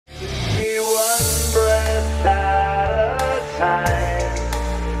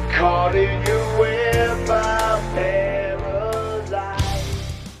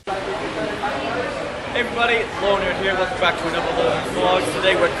everybody, Loner here, welcome back to another Loner vlog.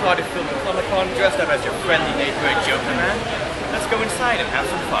 Today we're at Cardiff Film and Comic Con, dressed up as your friendly neighborhood Joker man. Let's go inside and have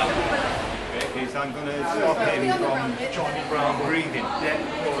some fun. Okay, so I'm going to stop him from Johnny Brown breathing.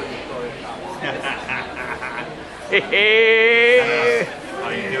 How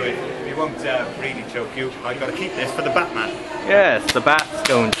you doing? We won't really choke you. I've got to keep this for the Batman. Yes, the bat's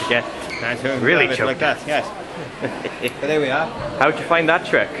going to get really choked like that, yes. But there we are. How'd you find that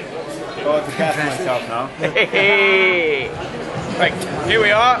trick? Oh, to gas myself now. Right, here we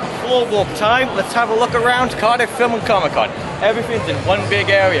are, floor walk time. Let's have a look around Cardiff Film and Comic Con. Everything's in one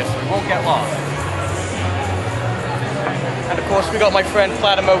big area, so we won't get lost. And of course, we got my friend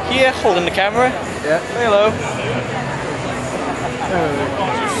PlatypusMonkey here, holding the camera. Yeah. Say hello.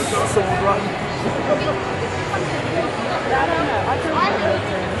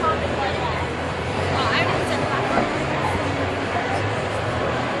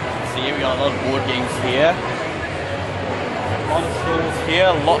 Here we got a lot of board games here. A lot of stalls here,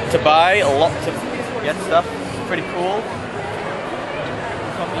 a lot to buy, a lot to get stuff. It's pretty cool.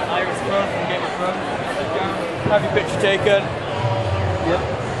 Got the Irish Throne from Game of Thrones. Have your picture taken. Yep.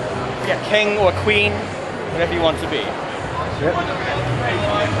 Get king or queen, whatever you want to be. Yep.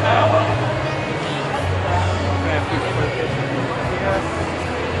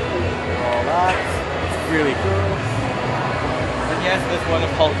 All that. It's really cool. Yes, there's one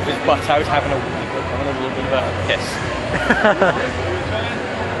of Hulk with his butt out having a little bit of a piss.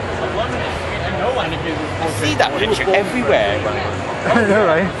 I see that picture everywhere. I know,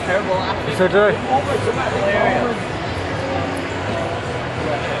 right? So do I.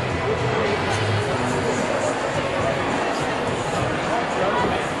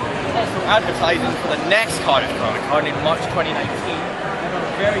 Also advertising for the next Cardiff Comic Con in March 2019. We have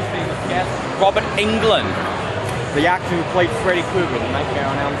a very famous guest, Robert Englund. The actor who played Freddy Krueger in Nightmare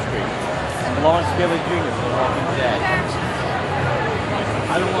on Elm Street, and Lawrence Taylor Jr. from Walking Dead.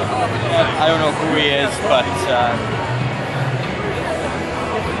 I don't know who he is, but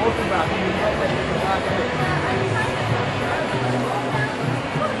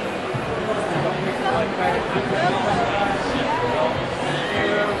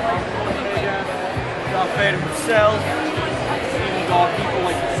Darth Vader himself. People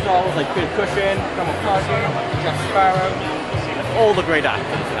like Star Wars, like Peter Cushing, Tom McCartney, Jack Sparrow, all the great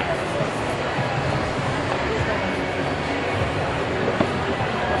actors.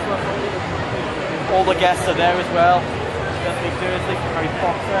 All the guests are there as well. Stephanie Dursley, Harry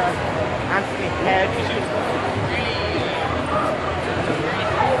Potter, Anthony Head,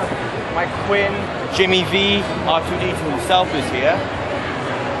 Mike Quinn, Jimmy V, R2D2 himself is here.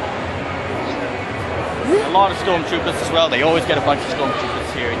 A lot of stormtroopers as well. They always get a bunch of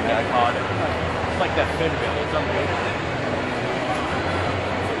stormtroopers here in Cardiff. It's like that Finn bill. It's unbelievable.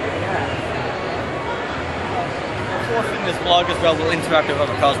 Yeah. Of course, in this vlog as well, we'll interact with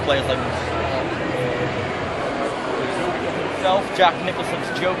other cosplayers like himself, Jack Nicholson's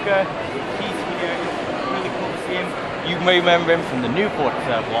Joker. He's here. It's really cool to see him. You may remember him from the Newport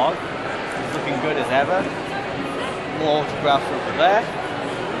vlog. He's looking good as ever. More autographs over there.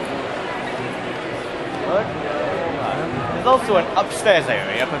 There's also an upstairs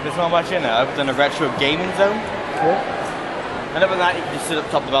area, but there's not much in there other than a retro gaming zone. Yeah. And other than that, you can just sit up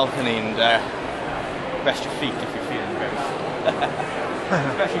top of the balcony and rest your feet if you're feeling very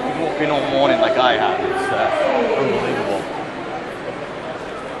especially if you walk in all morning like I have. It's unbelievable.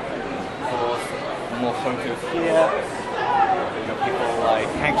 Of course, more photos here. You know, people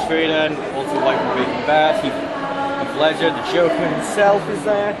like Hank Schrader, also like Breaking Bad, Heath Ledger, the Joker himself is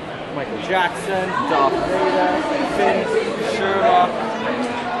there. Michael Jackson, Darth Vader, Finn, Sherlock, a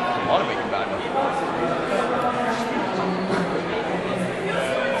lot of Breaking Bad movies.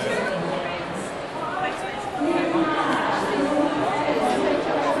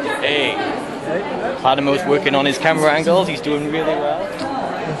 Hey, PlatypusMonkey's working on his camera angles, he's doing really well.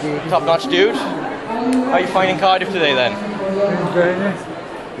 Top notch dude. How are you finding Cardiff today then? Very nice.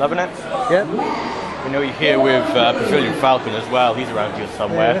 Loving it? Yep. We know you're here with Brazilian Falcon as well, he's around here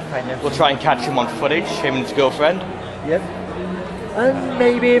somewhere. Yeah, we'll try and catch him on footage, him and his girlfriend. Yep. And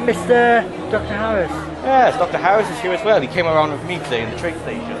maybe Mr. Dr. Harris. Yes, Dr. Harris is here as well. He came around with me today in the train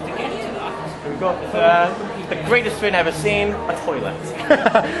station. We've got the greatest thing ever seen, a toilet.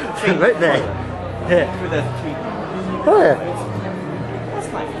 Right there. Yeah. With a tweet. Oh yeah. That's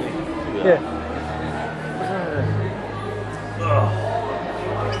nice. Yeah.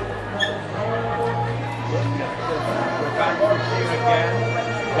 Again.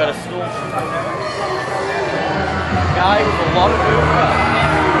 Got a stool. Guy with a lot of good stuff.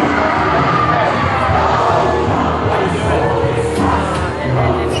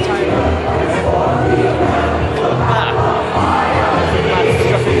 It's time.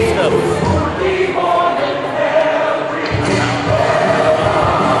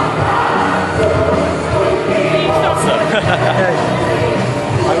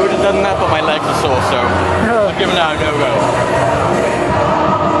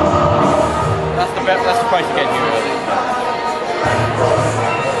 tries to get here early.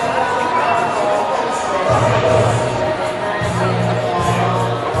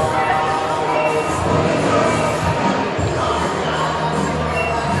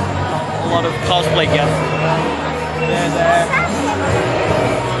 A lot of cosplay guests. They're there.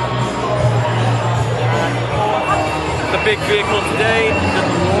 The big vehicle today is the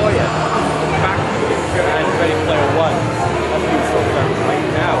DeLorean. Back and Ready Player One. That's being sold around right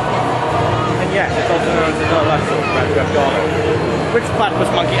now. And yeah, it's also known as the last sort of red dollar. Which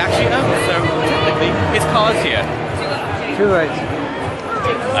Platypus Monkey actually owns, so technically it's cars here. Too right.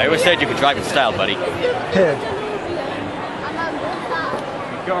 I always said you could drive in style, buddy. Here.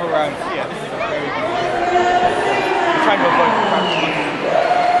 You go around here, this is a very good I'm trying to avoid the Platypus Monkey.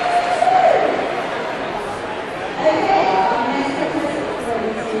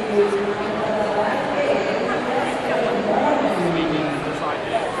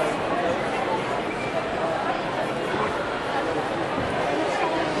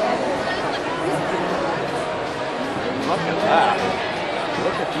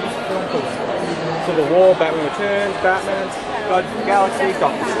 Look at these film posters. Civil War, Batman Returns, Batman, Guardians of the Galaxy,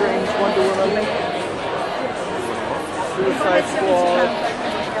 Doctor Strange, Wonder Woman, Suicide Squad,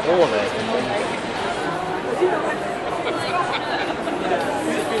 all of it.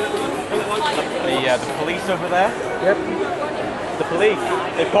 The police over there. Yep. The police.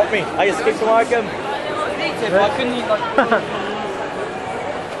 They caught me. I escaped from Arkham. Why couldn't you like...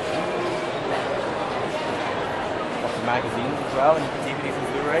 magazines as well, and DVDs and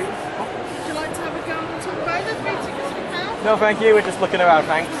Blu-rays. Would you like to have a go and talk about the 3 tickets we have? No, thank you. We're just looking around,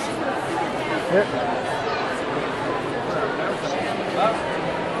 thanks. Yep.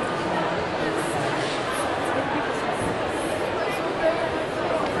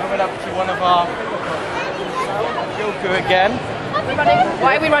 Coming up to one of our Joker again. We're running.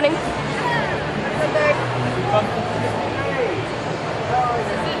 Why are we running?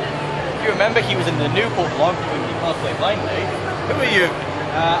 If you remember, he was in the Newport vlog when he cosplayed blindly. Who are you?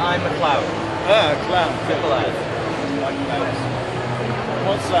 I'm a clown. Ah, clown. Triple S. Like clowns.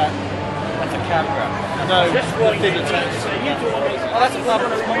 What's that? That's a camera. No, just one thing attached. Oh, that's a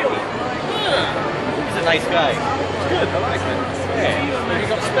Platypus Monkey. He's a nice guy. Good, I like it. Yeah. Have you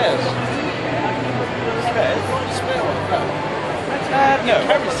got spares? Spares? Spare one? No. No.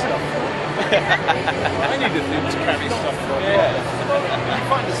 Carry stuff. I need a thing to carry stuff from. Yeah. If you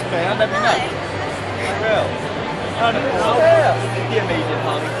find a spare, let me know. I will. And yeah. The amazing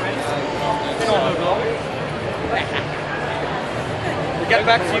Harley Quinn. Been on the vlog. We'll get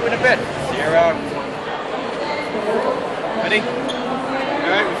back to you in a bit. See you around. Ready?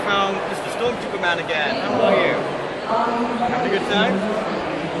 Alright, we found Mr. Stormtrooper Man again. How are you? Having a good time?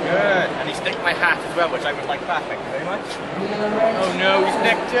 Good. And he's nicked my hat as well, which I would like back. Thank you very much. Oh no, he's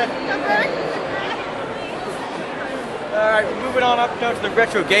nicked it. Alright, we're moving on up now to the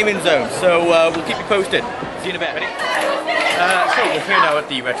retro gaming zone, so we'll keep you posted. See you in a bit. Ready? So we're here now at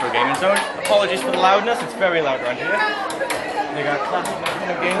the retro gaming zone. Apologies for the loudness, it's very loud around here. They got classic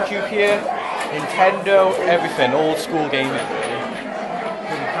Nintendo GameCube here, Nintendo, everything, old school gaming.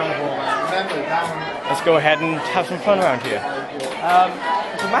 Let's go ahead and have some fun around here.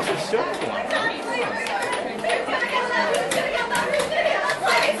 There's a massive circle going on.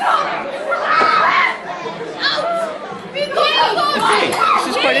 This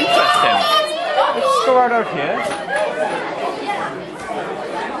is quite interesting. Let's just go right out here.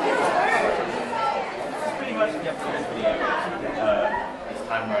 Pretty much the this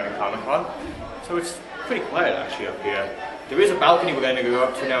time around in Comic-Con. So it's pretty quiet actually up here. There is a balcony we're going to go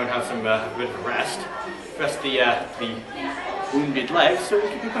up to now and have some a bit of a rest. Rest the wounded legs, so we'll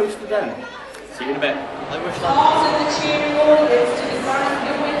keep you posted then. See you in a bit. I wish that. Part of the cheering audience to decide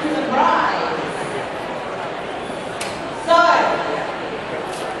who wins the prize. So,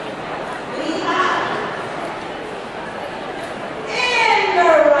 we have in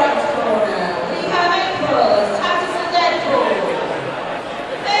the right corner, we have April, Tatus and Deadpool.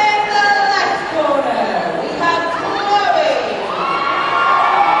 In the left corner, we have Chloe.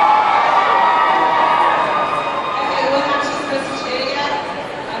 Okay, we're actually supposed to cheer yet.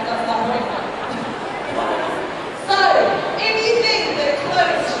 I've got that right now. So, if you think that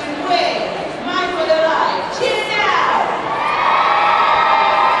Chloe should win Mindful Alive, cheer now!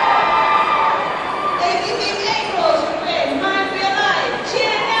 If you think April should win Mindful Alive,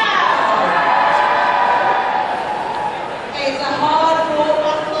 cheer now! It's a hard-fought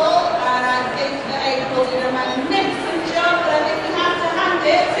battle, and I think that April did a magnificent job, but I think we have to hand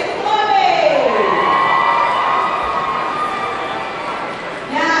it to Chloe!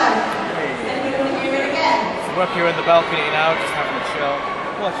 Now, anybody want to hear it again? So we're up here in the balcony now, just having a chill,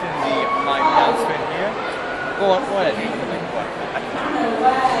 watching the live announcement here. Go on, go ahead.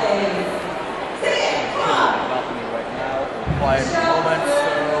 Balcony right now, quiet moment, so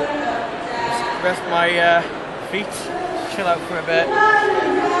just rest my feet, chill out for a bit.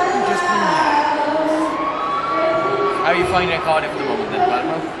 Just how are you finding Cardiff at the moment then,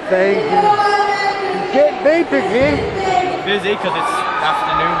 Padmo? Very good. Get me busy. Busy because it's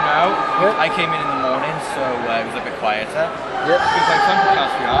afternoon now. Yep. I came in the morning, so it was a bit quieter. Yep. It's been quite fun for the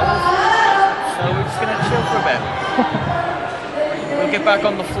past few hours, so we're just going to chill for a bit. We'll get back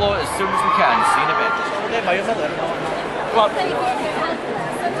on the floor as soon as we can. See you in a bit. Just over there by your mother. Come on.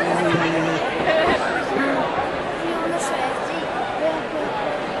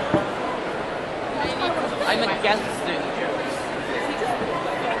 I'm against doing the jokes.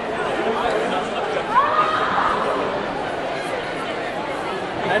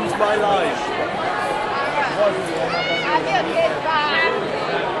 Ends my life.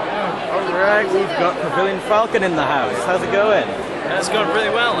 Alright, we've got Pavilion Falcon in the house. How's it going? It's going really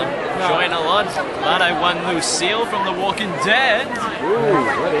well. I'm enjoying a lot. Glad I won Lucille from The Walking Dead. Ooh,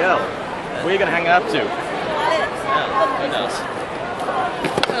 bloody hell. Where are you going to hang up to? Yeah, who knows?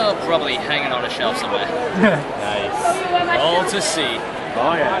 Oh, probably hanging on a shelf somewhere. Nice. All to see.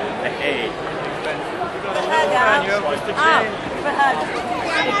 Oh yeah. Hey.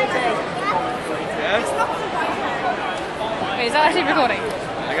 Yes? Wait, is that actually recording?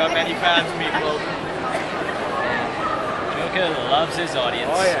 I got many fans, people. Joker loves his audience.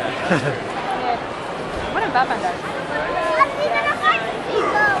 Oh yeah. What a Batman does.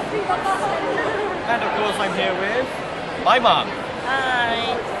 And of course I'm here with my mum.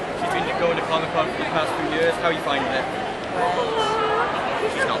 Hi. She's been going to Comic Con for the past few years. How are you finding it?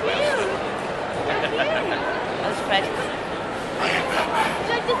 She's not well. That's Fred.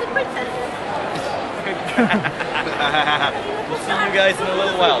 We'll see you guys in a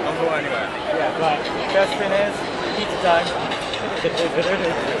little while. Don't go anywhere. Yeah, right. Best thing is, pizza time.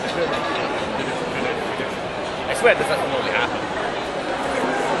 I swear this doesn't normally happen.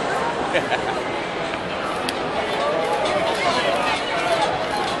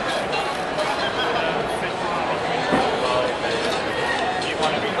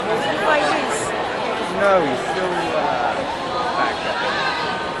 No, he's still back up.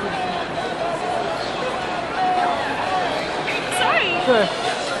 Sorry. Sure.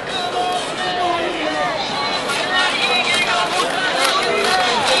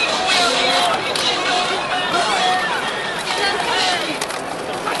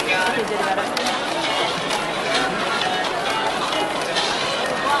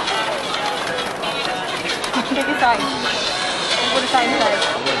 Take a sign. What a sign says.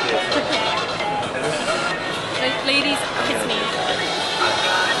 Ladies, kiss me.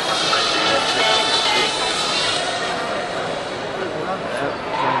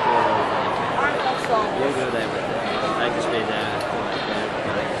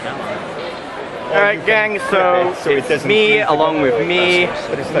 Alright gang, so it's me along with me,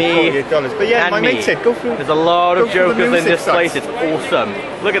 But yeah, and my me. mate said go through. There's a lot of go through the Jokers in music this place, sites. it's awesome.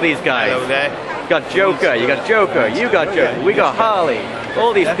 Look at these guys. Hello there. You got Joker, you got Joker, you got Joker, we got Harley.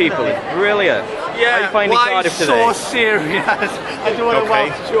 All these people, it's brilliant. How are you finding Cardiff today? so serious? I don't want to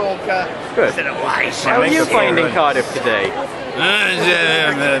watch Joker. Good. How are you finding Cardiff today?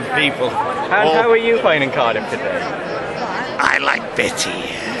 People. How are you finding Cardiff today? I like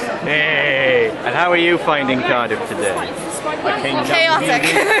Betty. Hey! And how are you finding Cardiff today? Chaotic.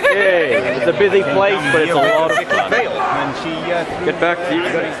 Hey! It's a busy place, but it's a lot of fun. And she Get back to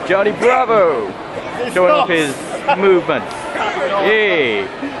you, Johnny Bravo! Showing off his movements. Hey!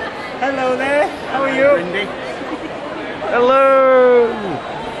 hello there. How are you? Hello!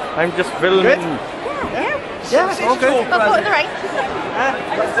 I'm just filming. Good? Yeah, okay.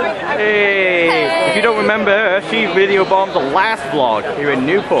 Hey! If you don't remember her, she video bombed the last vlog here in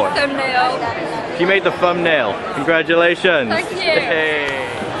Newport. Thumbnail. She made the thumbnail. Congratulations. Thank you. Hey.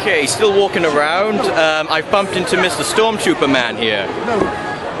 Okay, still walking around. I've bumped into Mr. Stormtrooper Man here.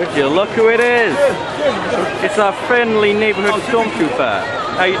 Would you look who it is? It's our friendly neighborhood Stormtrooper.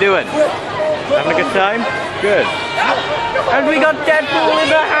 How you doing? Having a good time? Good. And we got Deadpool in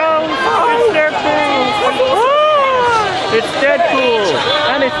the house! Oh, it's Deadpool! Oh, it's Deadpool!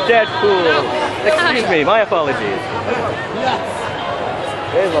 And it's Deadpool! Excuse me, my apologies.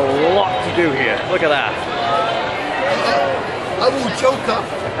 There's a lot to do here. Look at that. I will Joker.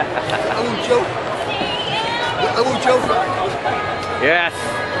 I will joke. I will Joker. Yes!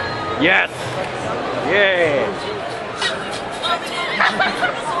 Yes! Yay!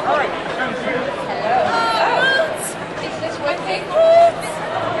 Is this working?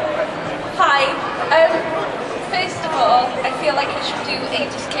 Hi. first of all, I feel like I should do a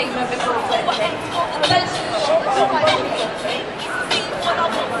disclaimer before closing.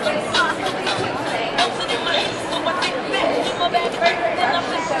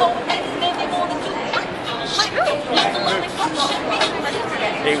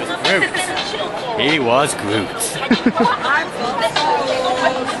 He was Groot. He was Groot.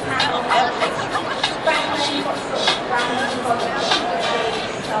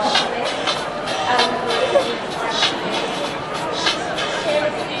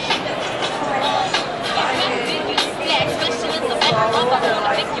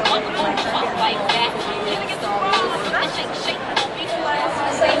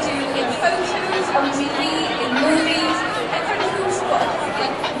 As they do in photos, on TV, in movies, everyone who's got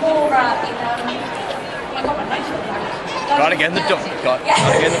like more I got my nice one back. Gotta get in the dunk. Gotta get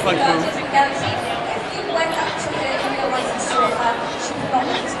in the front room. If you went up to her in real life and saw her, she would not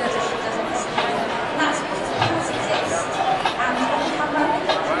look as good as she does on the screen. And that's because it does exist. And on camera, it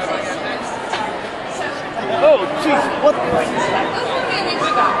doesn't exist most of the time. So, Oh, jeez, what? over on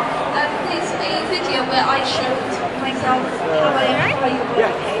Instagram, there's a video where I showed myself how you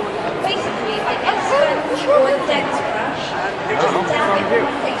work. Basically, I get sponge or a dense brush, I just dab it on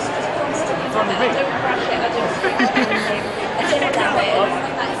my face, just constantly dab it. I don't brush it, I don't spray it, I just dab it, and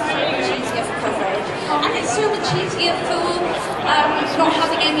I find that it's so much easier for coverage. And it's so much easier for not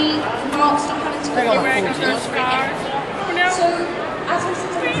having any marks, not having to go over it again. So, as I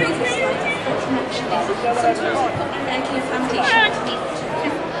said on the previous slide, I forgot to mention this, sometimes I put my regular foundation underneath.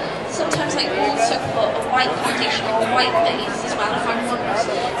 Sometimes I also put a white foundation or a white base as well if I want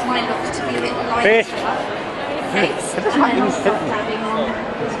my look to be a bit lighter. Face, and then I'll start dabbing on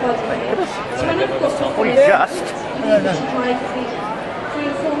this body here. So when I've got all Only this, just. you need to dry for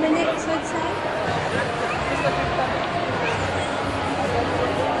 3 or 4 minutes, I'd say.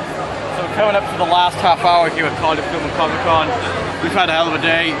 So coming up to the last half hour here at Cardiff Film and Comic Con. We've had a hell of a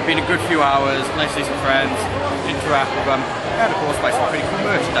day, been a good few hours, nice to see some friends, interact with them, and of course buy some pretty cool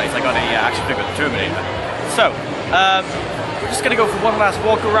merchandise. I got a action figure of the Terminator. So, we're just going to go for one last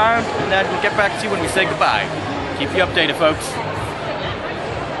walk around, and then we'll get back to you when we say goodbye. Keep you updated, folks.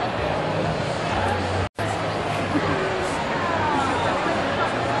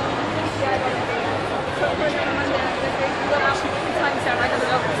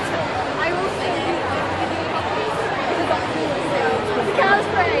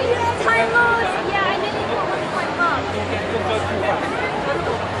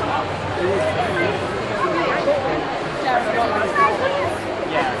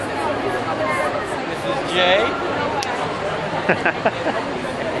 Jay?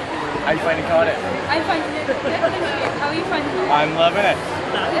 How are you finding Cardiff? I'm finding it good. How are you finding it? I'm loving it.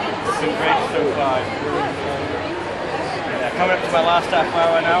 It's been great so far. Yeah, coming up to my last half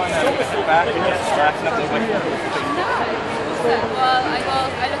hour now, and then I'm going to sit back and just relax up with my Well,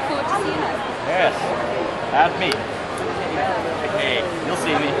 I look forward to seeing it. Yes, add me. Hey, you'll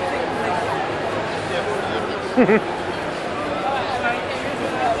see me. I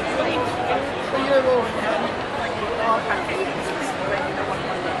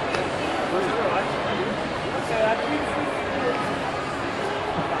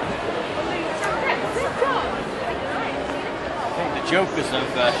think the Jokers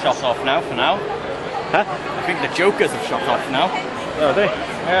have shot off now for now. Huh? I think the Jokers have shot off now. Oh, they?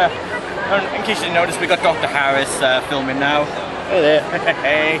 Yeah. And in case you didn't notice, we got Dr. Harris filming now. Hey there.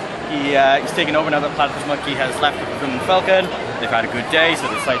 Hey. He's taken over now that PlatypusMonkey has left with the film and Falcon. They've had a good day, so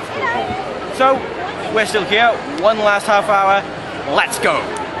they decided to go home. So, we're still here. One last half hour. Let's go.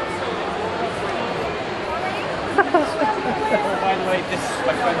 By the way, this is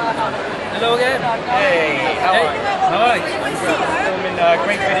my friend. Hello again. Hey, how are you? Hi. Filming a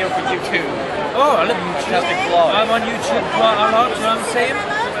great video for YouTube. Oh, I love YouTube. Fantastic vlog. I'm on YouTube quite a lot, you know what I'm saying?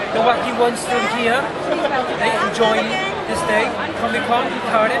 The wacky one's still here. They enjoying this day. Comic Con,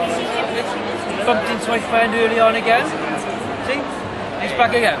 Cardiff. Bumped into my friend early on again. See? He's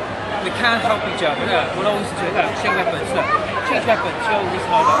back again. We can't help each other. Yeah, we'll always do it. Look, change weapons. Look. Change weapons. You'll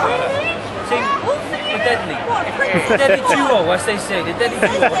always know that. Look. See? The deadly. The deadly duo, as they say. The deadly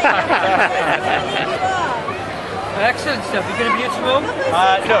duo. Excellent stuff. You going to be here tomorrow?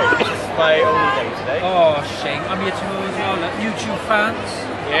 No, this is my only day today. Oh, shame. I'm here tomorrow as well. Like, YouTube fans.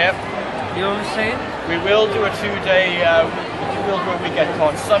 Yep. You know what I'm saying? We will do a 2-day, we will do a weekend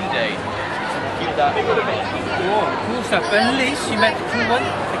on Sunday. So we'll keep that. Oh, cool stuff. But at least you met the cool one,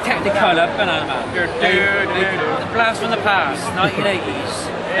 the Technicolor Banana Man. The blast from the past,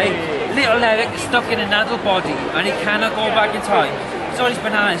 1980s. Hey, little Eric is stuck in an adult body and he cannot go back in time. So all these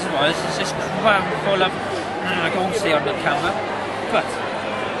bananas it was, it's just crammed full of, I don't say on the camera, but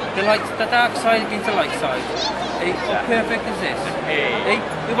the dark side against the light side. Hey, how perfect is this? Hey,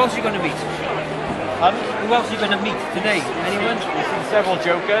 who else are you going to meet? Who else are you going to meet today? Anyone? We've seen several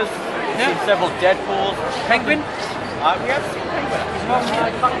Jokers. We've seen several Deadpools. Penguin? We have seen Penguin.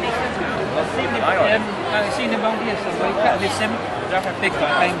 I've seen him around here somewhere. Can't miss him. Big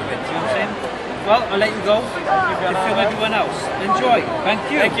penguin, you know what I'm saying? Well, I'll let you go. To film everyone else. Enjoy. Thank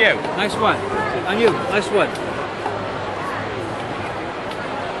you. Thank you. Nice one. And you, nice one.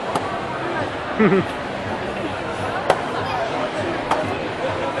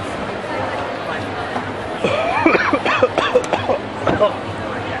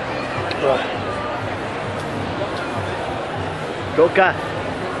 Joker.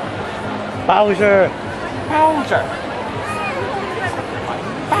 Bowser. Bowser.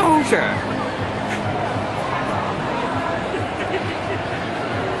 Bowser.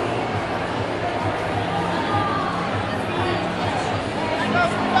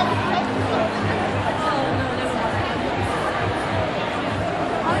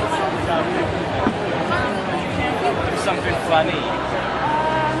 Something funny.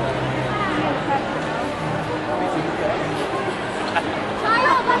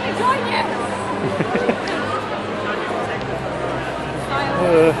 Child, let me join you.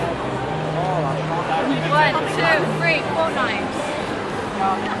 1, 2, 3, 4 knives.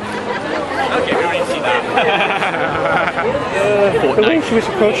 Okay, we already see that. The way she was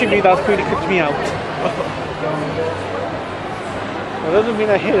approaching me, that really creeped me out. Well, that doesn't mean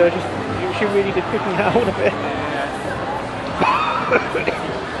I hit her, just she really did creep me out a bit.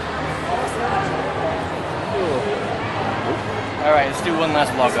 Alright, let's do one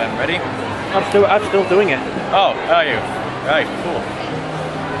last vlog then. Ready? I'm still doing it. Oh, are you? Right, cool.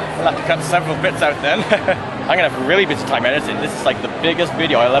 We'll have to cut several bits out then. I'm gonna have a really busy time editing. This is like the biggest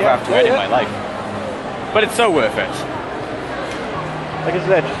video I'll ever have to edit in my life. But it's so worth it. Like I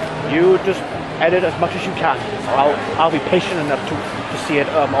said, you just edit as much as you can. I'll be patient enough to see it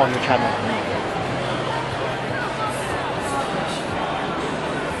on your channel.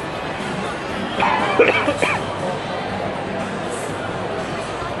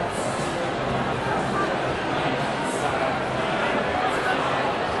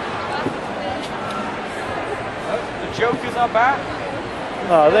 The Jokers are back.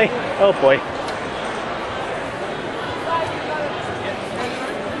 Oh, are they? Oh boy.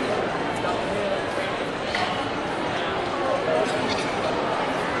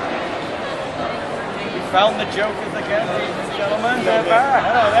 We found the Jokers again, ladies and gentlemen. They're back.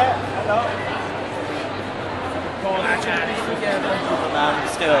 Hello there. Hello. The man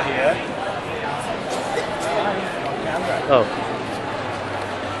is still here. Oh.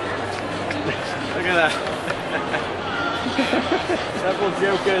 Look at that. Several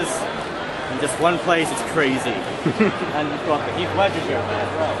Jokers in just one place. It's crazy. And we've got the Heath Ledger Joker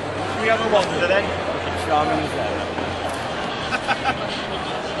as well. We have a wonder then. Charming as well.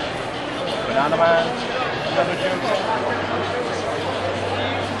 Banana Man. Another Joker.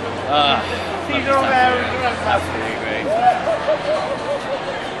 Caesar over there. That's really great.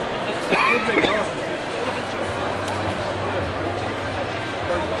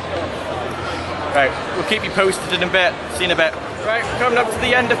 Right, we'll keep you posted in a bit. See you in a bit. Right, we're coming up to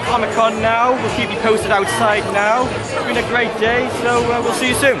the end of Comic Con now. We'll keep you posted outside now. It's been a great day, so we'll see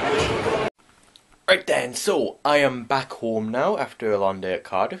you soon. Right then, so I am back home now after a long day at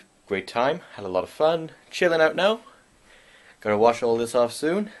Cardiff. Great time, had a lot of fun, chilling out now. Gonna wash all this off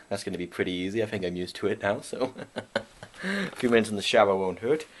soon. That's gonna be pretty easy. I think I'm used to it now, so a few minutes in the shower won't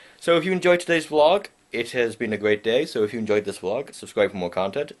hurt. So if you enjoyed today's vlog, it has been a great day. So if you enjoyed this vlog, subscribe for more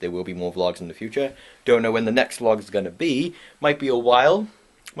content. There will be more vlogs in the future. Don't know when the next vlog is gonna be. Might be a while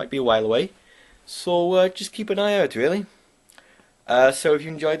away. So just keep an eye out, really. So if you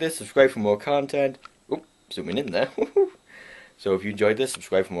enjoyed this, subscribe for more content. Oh, zooming in there. So if you enjoyed this,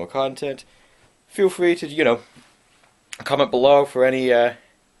 subscribe for more content. Feel free to, you know, comment below for any,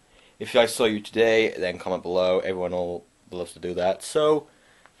 if I saw you today, then comment below. Everyone all loves to do that. So,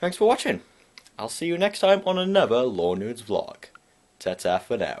 thanks for watching. I'll see you next time on another Law Nerds vlog. Ta-ta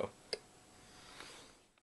for now.